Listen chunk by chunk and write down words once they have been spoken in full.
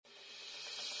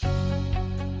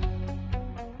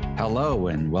Hello,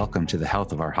 and welcome to The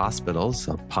Health of Our Hospitals,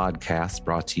 a podcast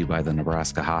brought to you by the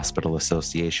Nebraska Hospital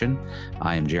Association.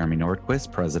 I am Jeremy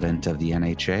Nordquist, president of the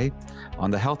NHA.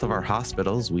 On The Health of Our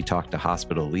Hospitals, we talk to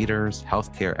hospital leaders,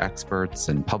 healthcare experts,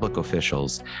 and public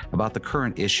officials about the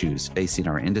current issues facing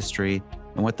our industry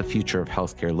and what the future of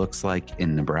healthcare looks like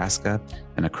in Nebraska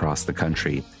and across the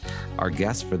country. Our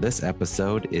guest for this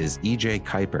episode is EJ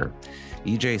Kuiper.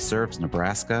 EJ serves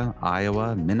Nebraska,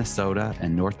 Iowa, Minnesota,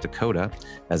 and North Dakota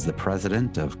as the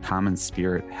president of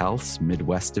CommonSpirit Health's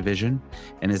Midwest Division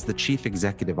and is the chief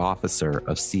executive officer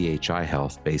of CHI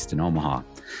Health based in Omaha.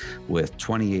 With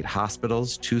 28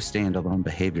 hospitals, 2 standalone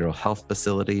behavioral health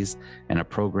facilities, and a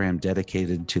program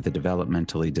dedicated to the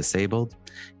developmentally disabled,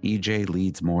 EJ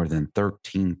leads more than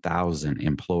 13,000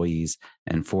 employees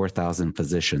and 4,000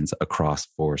 physicians across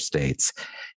 4 states.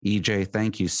 EJ,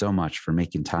 thank you so much for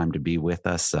making time to be with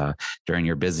us during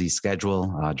your busy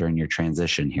schedule, during your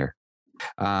transition here.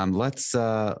 Let's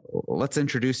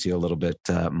introduce you a little bit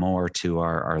more to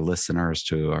our listeners,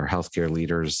 to our healthcare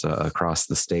leaders across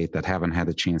the state that haven't had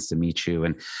a chance to meet you,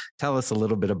 and tell us a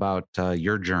little bit about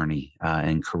your journey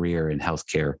and career in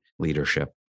healthcare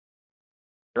leadership.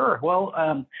 Sure.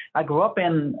 Well, I grew up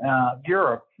in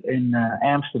Europe, in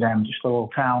Amsterdam, just a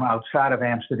little town outside of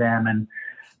Amsterdam. And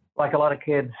like a lot of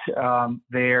kids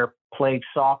there, played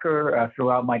soccer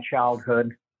throughout my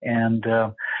childhood and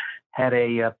had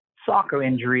a soccer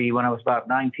injury when I was about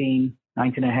 19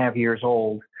 and a half years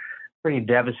old. Pretty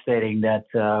devastating that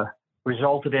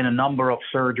resulted in a number of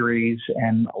surgeries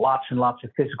and lots of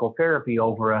physical therapy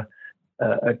over a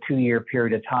 2-year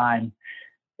period of time.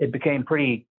 It became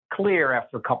pretty clear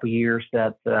after a couple of years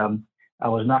that I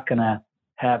was not going to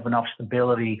have enough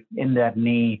stability in that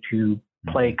knee to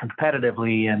play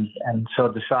competitively, and so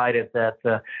decided that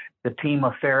the team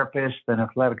of therapists and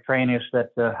athletic trainers that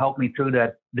helped me through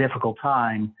that difficult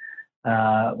time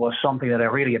was something that I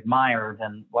really admired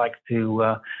and liked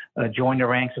to join the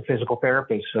ranks of physical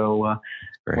therapists. So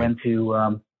went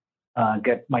to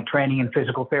get my training in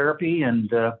physical therapy, and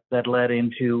that led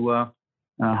into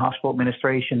hospital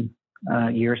administration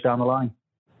years down the line.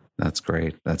 That's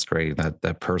great. That's great.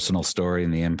 That personal story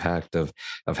and the impact of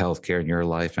healthcare in your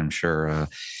life, I'm sure,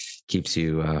 keeps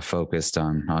you focused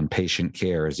on patient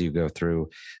care as you go through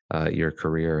your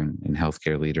career in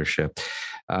healthcare leadership.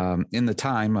 In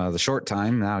the short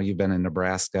time now you've been in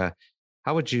Nebraska,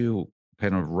 how would you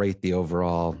kind of rate the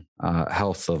overall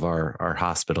health of our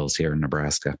hospitals here in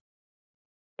Nebraska?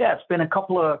 Yeah, it's been a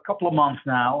couple of months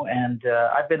now, and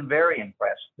I've been very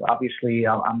impressed. Obviously,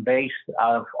 I'm based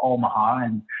out of Omaha,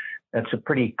 and that's a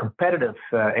pretty competitive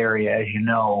area, as you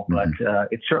know, but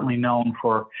it's certainly known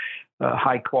for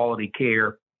high quality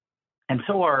care. And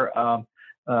so are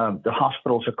the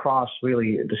hospitals across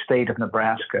really the state of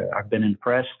Nebraska. I've been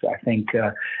impressed. I think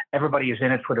everybody is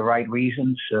in it for the right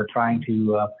reasons, trying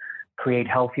to create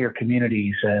healthier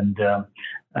communities, and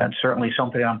certainly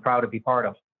something I'm proud to be part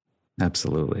of.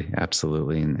 Absolutely.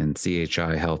 And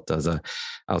CHI Health does a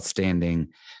outstanding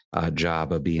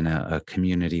job of being a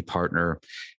community partner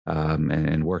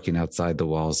and working outside the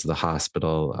walls of the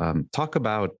hospital. Talk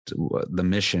about the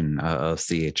mission of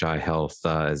CHI Health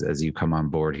as you come on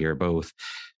board here, both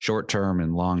short-term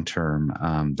and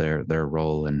long-term, their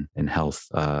role in health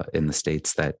in the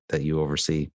states that you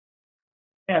oversee.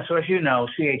 Yeah, so as you know,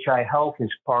 CHI Health is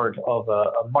part of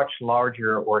a much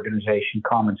larger organization,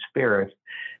 CommonSpirit.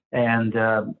 And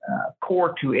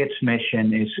core to its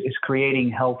mission is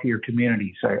creating healthier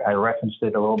communities. I referenced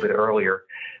it a little bit earlier.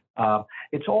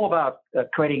 It's all about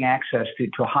creating access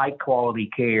to high quality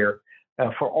care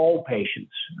for all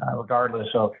patients, regardless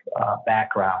of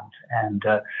background. And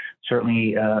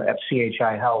certainly at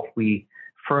CHI Health, we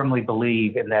firmly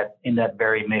believe in that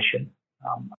very mission.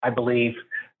 I believe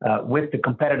with the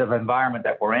competitive environment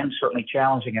that we're in, certainly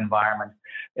challenging environment,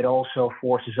 it also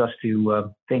forces us to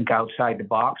think outside the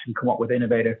box and come up with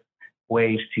innovative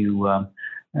ways to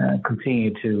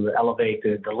continue to elevate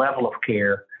the level of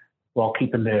care while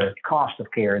keeping the cost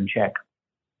of care in check.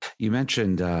 You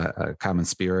mentioned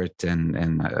CommonSpirit,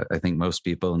 and I think most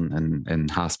people in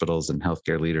hospitals and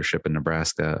healthcare leadership in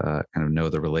Nebraska kind of know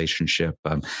the relationship.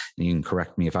 And you can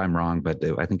correct me if I'm wrong, but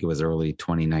I think it was early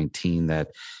 2019 that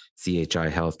CHI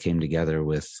Health came together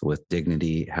with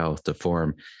Dignity Health to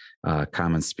form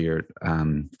CommonSpirit.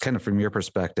 Kind of from your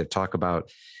perspective, talk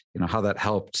about how that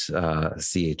helped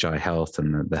CHI Health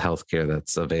and the healthcare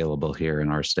that's available here in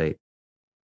our state.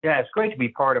 Yeah, it's great to be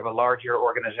part of a larger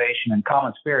organization, and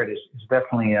CommonSpirit is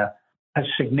definitely a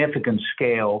significant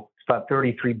scale. It's about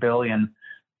 $33 billion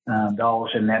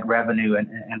in net revenue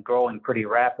and growing pretty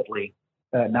rapidly.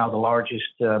 Now the largest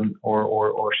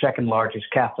or second largest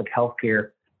Catholic healthcare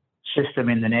system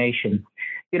in the nation.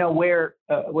 Where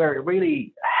it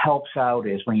really helps out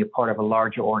is when you're part of a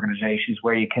larger organization,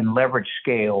 where you can leverage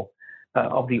scale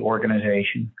of the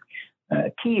organization.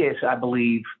 Key is, I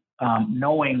believe,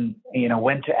 knowing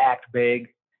when to act big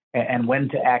and when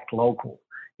to act local.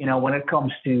 When it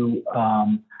comes to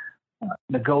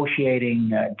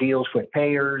negotiating deals with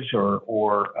payers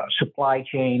or supply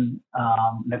chain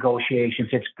negotiations,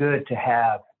 it's good to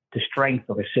have the strength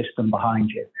of a system behind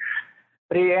you.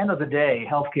 But at the end of the day,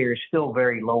 healthcare is still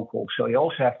very local. So you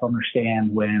also have to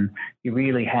understand when you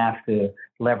really have to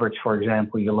leverage, for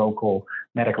example, your local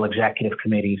medical executive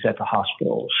committees at the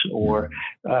hospitals, or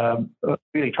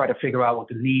really try to figure out what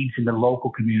the needs in the local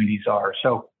communities are.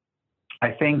 So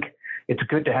I think it's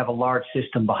good to have a large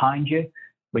system behind you,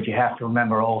 but you have to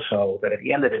remember also that at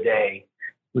the end of the day,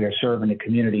 we are serving the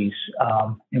communities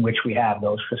in which we have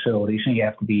those facilities, and you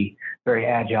have to be very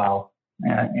agile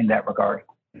in that regard.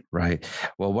 Right.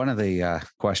 Well, one of the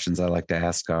questions I like to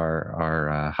ask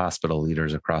our hospital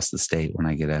leaders across the state when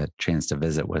I get a chance to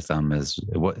visit with them is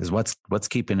what's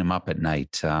keeping them up at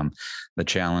night, the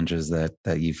challenges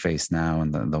that you face now,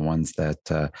 and the ones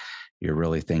that you're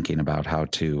really thinking about how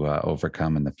to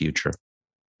overcome in the future.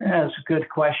 Yeah, that's a good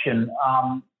question.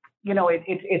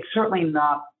 It's certainly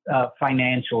not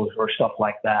financials or stuff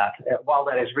like that. While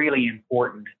that is really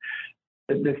important,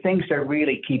 the things that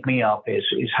really keep me up is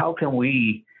how can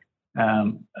we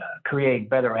create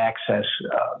better access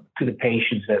to the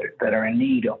patients that are in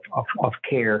need of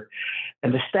care,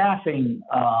 and the staffing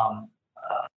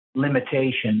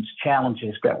limitations,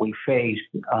 challenges that we faced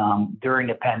during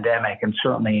the pandemic, and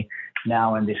certainly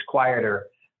now in this quieter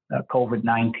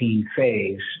COVID-19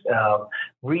 phase,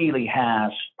 really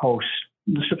has posed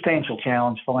a substantial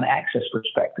challenge from an access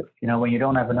perspective. When you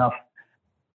don't have enough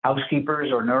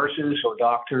housekeepers or nurses or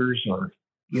doctors or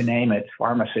you name it,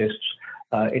 pharmacists,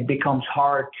 it becomes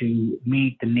hard to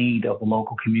meet the need of the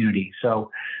local community.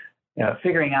 So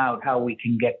figuring out how we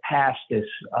can get past this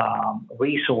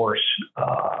resource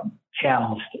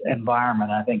challenged environment,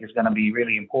 I think, is going to be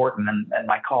really important. And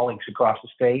my colleagues across the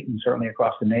state and certainly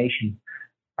across the nation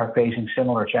are facing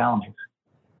similar challenges.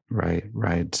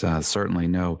 Right. Certainly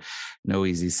no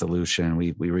easy solution.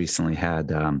 We recently had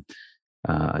a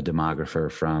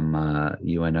demographer from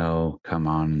UNO come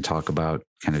on and talk about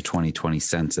kind of 2020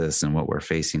 census and what we're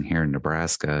facing here in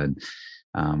Nebraska.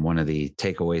 And one of the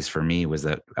takeaways for me was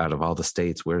that out of all the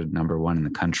states, we're number one in the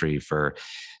country for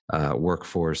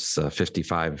workforce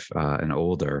 55 and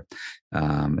older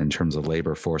in terms of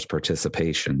labor force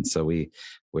participation. So we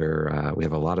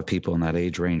have a lot of people in that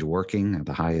age range working,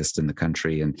 the highest in the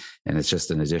country, and it's just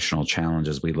an additional challenge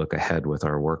as we look ahead with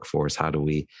our workforce. How do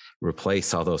we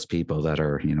replace all those people that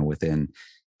are within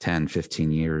 10,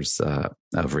 15 years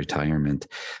of retirement?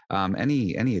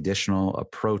 Any additional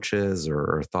approaches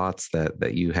or thoughts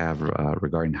that you have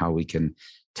regarding how we can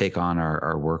take on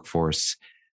our workforce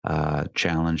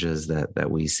challenges that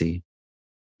we see?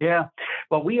 Yeah,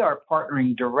 well, we are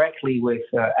partnering directly with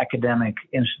academic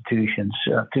institutions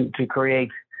to create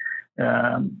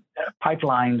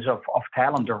pipelines of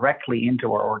talent directly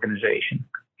into our organization.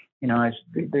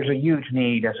 There's a huge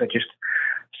need, as I just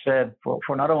said,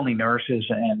 for not only nurses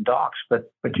and docs,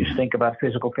 but just think about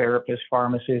physical therapists,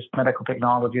 pharmacists, medical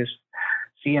technologists,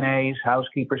 CNAs,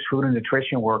 housekeepers, food and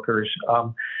nutrition workers,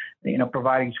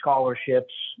 providing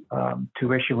scholarships,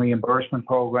 tuition reimbursement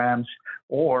programs,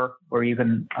 or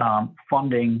even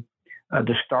funding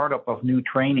the startup of new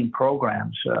training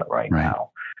programs right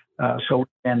now. So we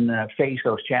can face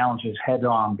those challenges head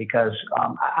on, because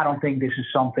I don't think this is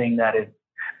something that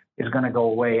is going to go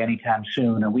away anytime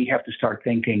soon. And we have to start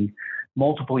thinking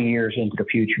multiple years into the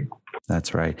future.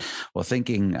 That's right. Well,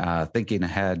 thinking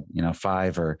ahead,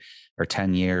 5 or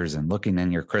 10 years and looking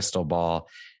in your crystal ball,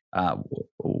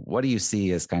 what do you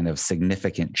see as kind of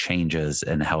significant changes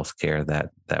in healthcare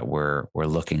that we're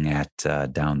looking at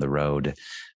down the road?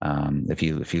 If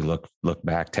you look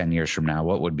back 10 years from now,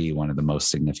 what would be one of the most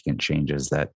significant changes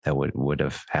that would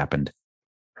have happened?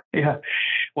 Yeah,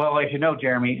 well, as you know,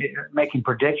 Jeremy, making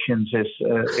predictions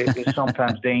is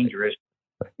sometimes dangerous.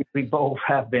 We both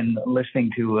have been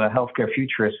listening to healthcare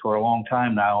futurists for a long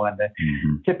time now, and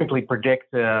typically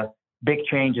predict big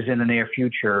changes in the near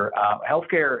future.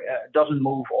 Healthcare doesn't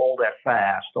move all that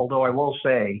fast, although I will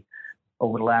say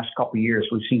over the last couple of years,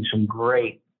 we've seen some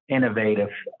great innovative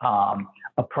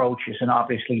approaches, and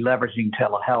obviously leveraging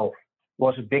telehealth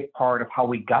was a big part of how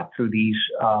we got through these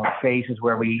phases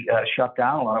where we shut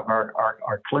down a lot of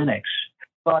our clinics.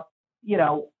 But,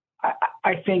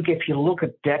 I think if you look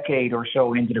a decade or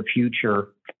so into the future,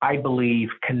 I believe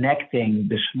connecting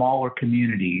the smaller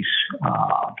communities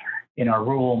in our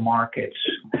rural markets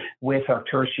with our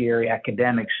tertiary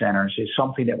academic centers is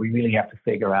something that we really have to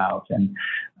figure out. And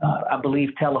I believe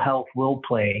telehealth will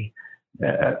play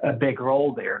a big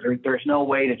role there. There's no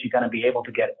way that you're going to be able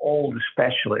to get all the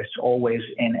specialists always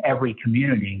in every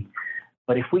community.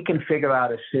 But if we can figure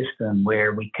out a system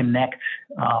where we connect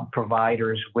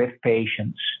providers with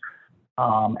patients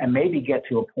and maybe get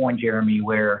to a point, Jeremy,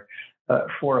 where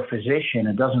for a physician,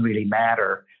 it doesn't really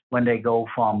matter when they go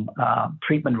from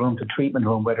treatment room to treatment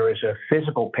room, whether it's a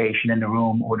physical patient in the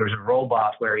room or there's a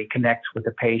robot where he connects with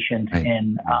the patient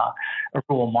in a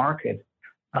rural market,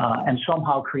 and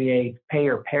somehow create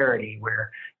payer parity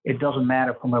where it doesn't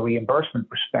matter from a reimbursement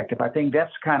perspective. I think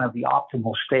that's kind of the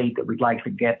optimal state that we'd like to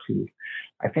get to.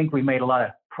 I think we made a lot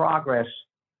of progress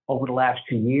over the last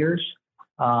 2 years,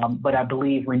 but I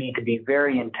believe we need to be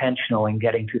very intentional in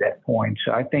getting to that point.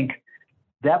 So I think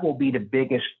that will be the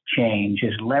biggest change,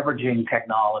 is leveraging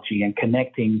technology and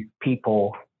connecting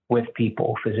people with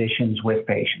people, physicians with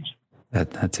patients.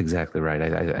 That's exactly right.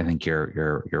 I think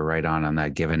you're right on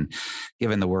that. Given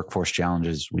the workforce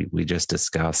challenges we just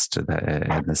discussed,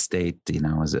 in the state,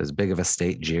 as big of a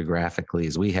state geographically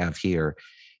as we have here,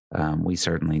 we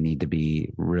certainly need to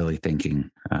be really thinking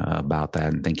about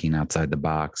that and thinking outside the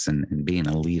box and being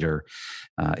a leader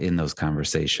in those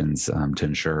conversations to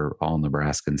ensure all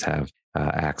Nebraskans have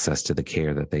access to the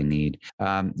care that they need.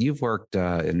 You've worked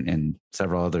in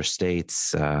several other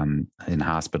states in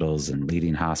hospitals and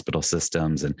leading hospital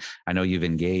systems. And I know you've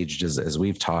engaged, as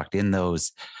we've talked, in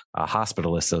those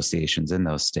hospital associations in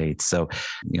those states. So,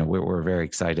 we're very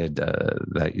excited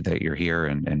that you're here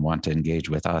and want to engage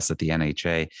with us at the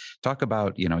NHA. Talk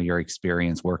about, your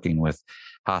experience working with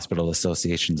hospital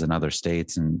associations in other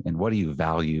states, and what do you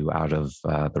value out of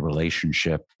the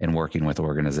relationship in working with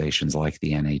organizations like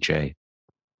the NHA?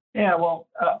 Yeah, well,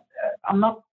 I'm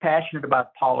not passionate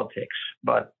about politics,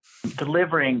 but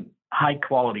delivering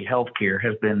high-quality healthcare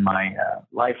has been my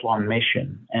lifelong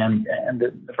mission. And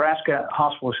the Nebraska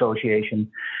Hospital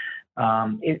Association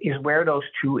is where those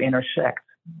two intersect,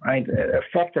 right?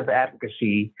 Effective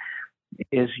advocacy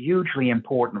is hugely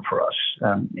important for us.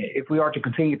 If we are to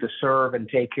continue to serve and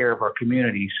take care of our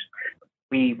communities,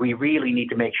 we really need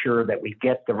to make sure that we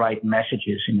get the right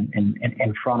messages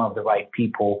in front of the right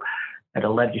people at a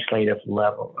legislative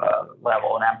level.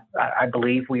 And I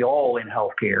believe we all in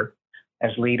healthcare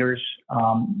as leaders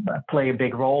play a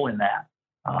big role in that.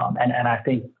 And I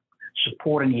think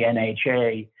supporting the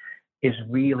NHA is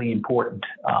really important.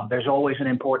 There's always an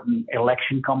important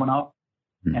election coming up.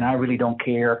 And I really don't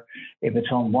care if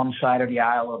it's on one side of the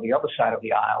aisle or the other side of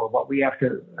the aisle. What we have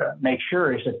to make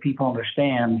sure is that people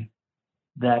understand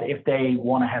that if they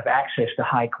want to have access to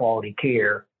high quality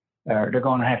care, they're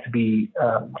going to have to be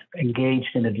engaged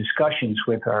in the discussions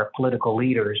with our political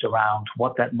leaders around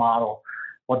what that model,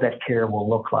 what that care will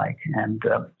look like. And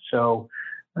so,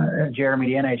 Jeremy,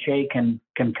 the NHA can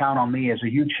count on me as a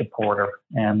huge supporter.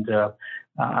 And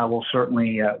I will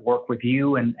certainly work with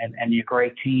you and your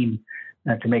great team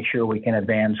to make sure we can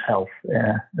advance health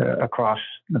across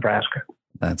Nebraska.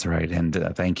 That's right. And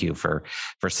thank you for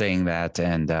saying that.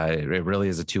 And it really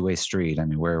is a two-way street. I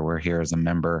mean, we're here as a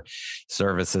member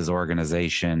services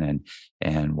organization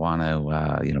and want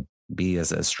to, be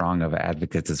as strong of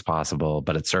advocates as possible,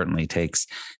 but it certainly takes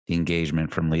the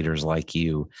engagement from leaders like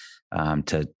you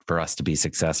for us to be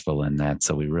successful in that.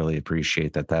 So we really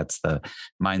appreciate that. That's the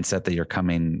mindset that you're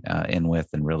coming in with,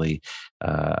 and really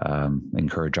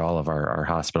encourage all of our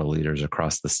hospital leaders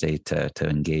across the state to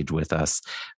engage with us,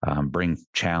 bring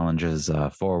challenges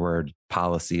forward,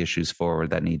 policy issues forward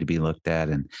that need to be looked at,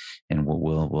 and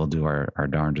we'll do our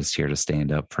darndest here to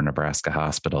stand up for Nebraska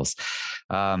hospitals.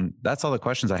 That's all the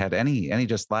questions I had. Any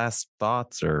just last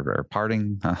thoughts or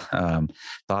parting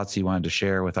thoughts you wanted to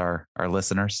share with our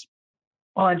listeners?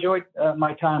 Well, I enjoyed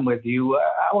my time with you.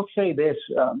 I would say this: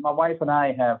 my wife and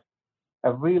I have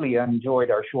really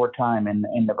enjoyed our short time in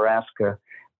Nebraska.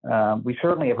 We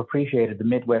certainly have appreciated the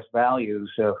Midwest values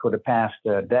for the past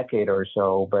decade or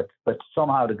so, but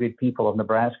somehow the good people of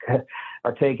Nebraska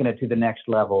are taking it to the next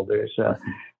level. There's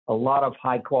a lot of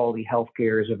high quality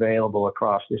healthcare is available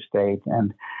across the state,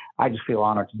 and I just feel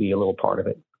honored to be a little part of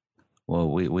it. Well,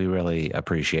 we really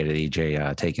appreciate it,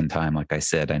 EJ, taking time. Like I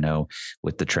said, I know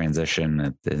with the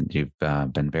transition that you've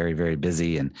been very, very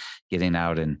busy and getting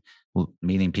out and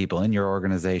meeting people in your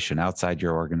organization, outside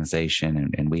your organization,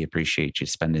 and we appreciate you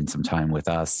spending some time with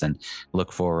us and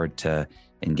look forward to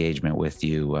engagement with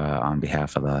you on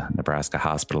behalf of the Nebraska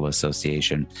Hospital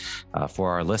Association. For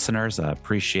our listeners,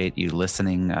 appreciate you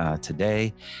listening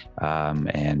today,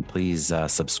 and please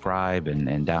subscribe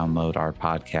and download our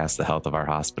podcast, The Health of Our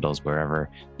Hospitals, wherever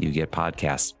you get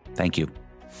podcasts. Thank you.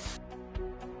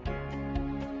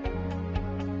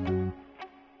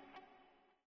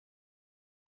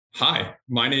 Hi,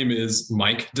 my name is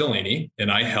Mike Delaney,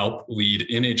 and I help lead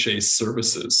NHA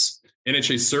Services.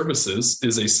 NHA Services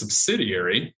is a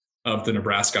subsidiary of the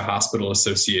Nebraska Hospital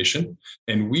Association,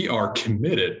 and we are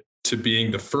committed to being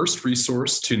the first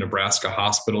resource to Nebraska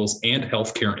hospitals and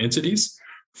healthcare entities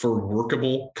for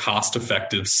workable,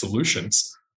 cost-effective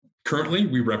solutions. Currently,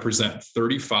 we represent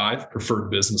 35 preferred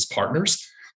business partners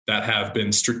that have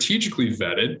been strategically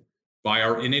vetted by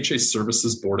our NHA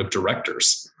Services Board of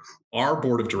Directors. Our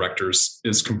board of directors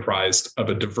is comprised of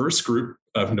a diverse group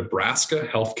of Nebraska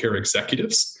healthcare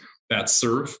executives that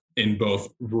serve in both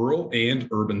rural and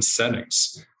urban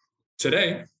settings.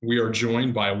 Today, we are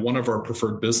joined by one of our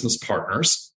preferred business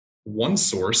partners,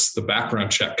 OneSource, the background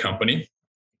check company,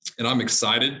 and I'm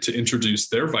excited to introduce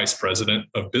their Vice President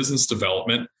of Business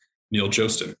Development, Neil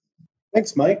Jostin.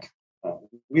 Thanks, Mike.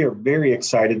 We are very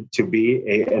excited to be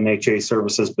a NHA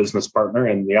Services business partner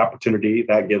and the opportunity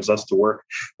that gives us to work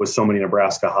with so many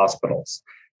Nebraska hospitals.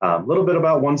 A little bit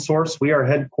about OneSource. We are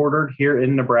headquartered here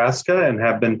in Nebraska and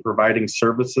have been providing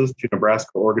services to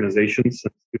Nebraska organizations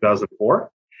since 2004.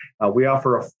 We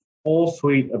offer a full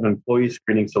suite of employee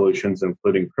screening solutions,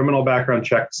 including criminal background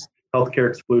checks, healthcare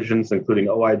exclusions, including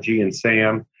OIG and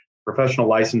SAM, professional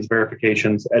license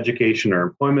verifications, education or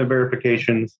employment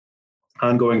verifications,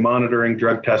 ongoing monitoring,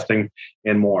 drug testing,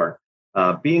 and more.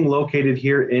 Being located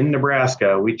here in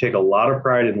Nebraska, we take a lot of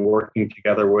pride in working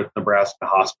together with Nebraska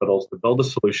hospitals to build a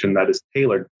solution that is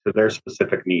tailored to their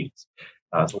specific needs.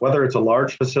 So whether it's a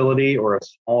large facility or a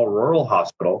small rural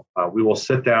hospital, we will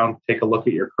sit down, take a look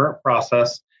at your current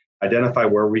process, identify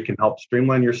where we can help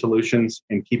streamline your solutions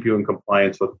and keep you in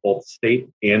compliance with both state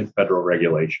and federal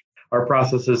regulation. Our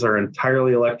processes are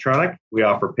entirely electronic. We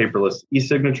offer paperless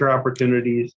e-signature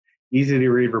opportunities, easy to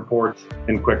read reports,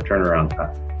 and quick turnaround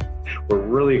time. We're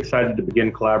really excited to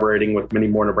begin collaborating with many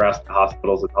more Nebraska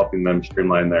hospitals and helping them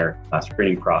streamline their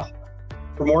screening process.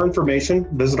 For more information,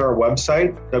 visit our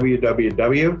website,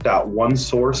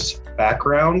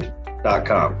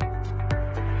 www.onesourcebackground.com.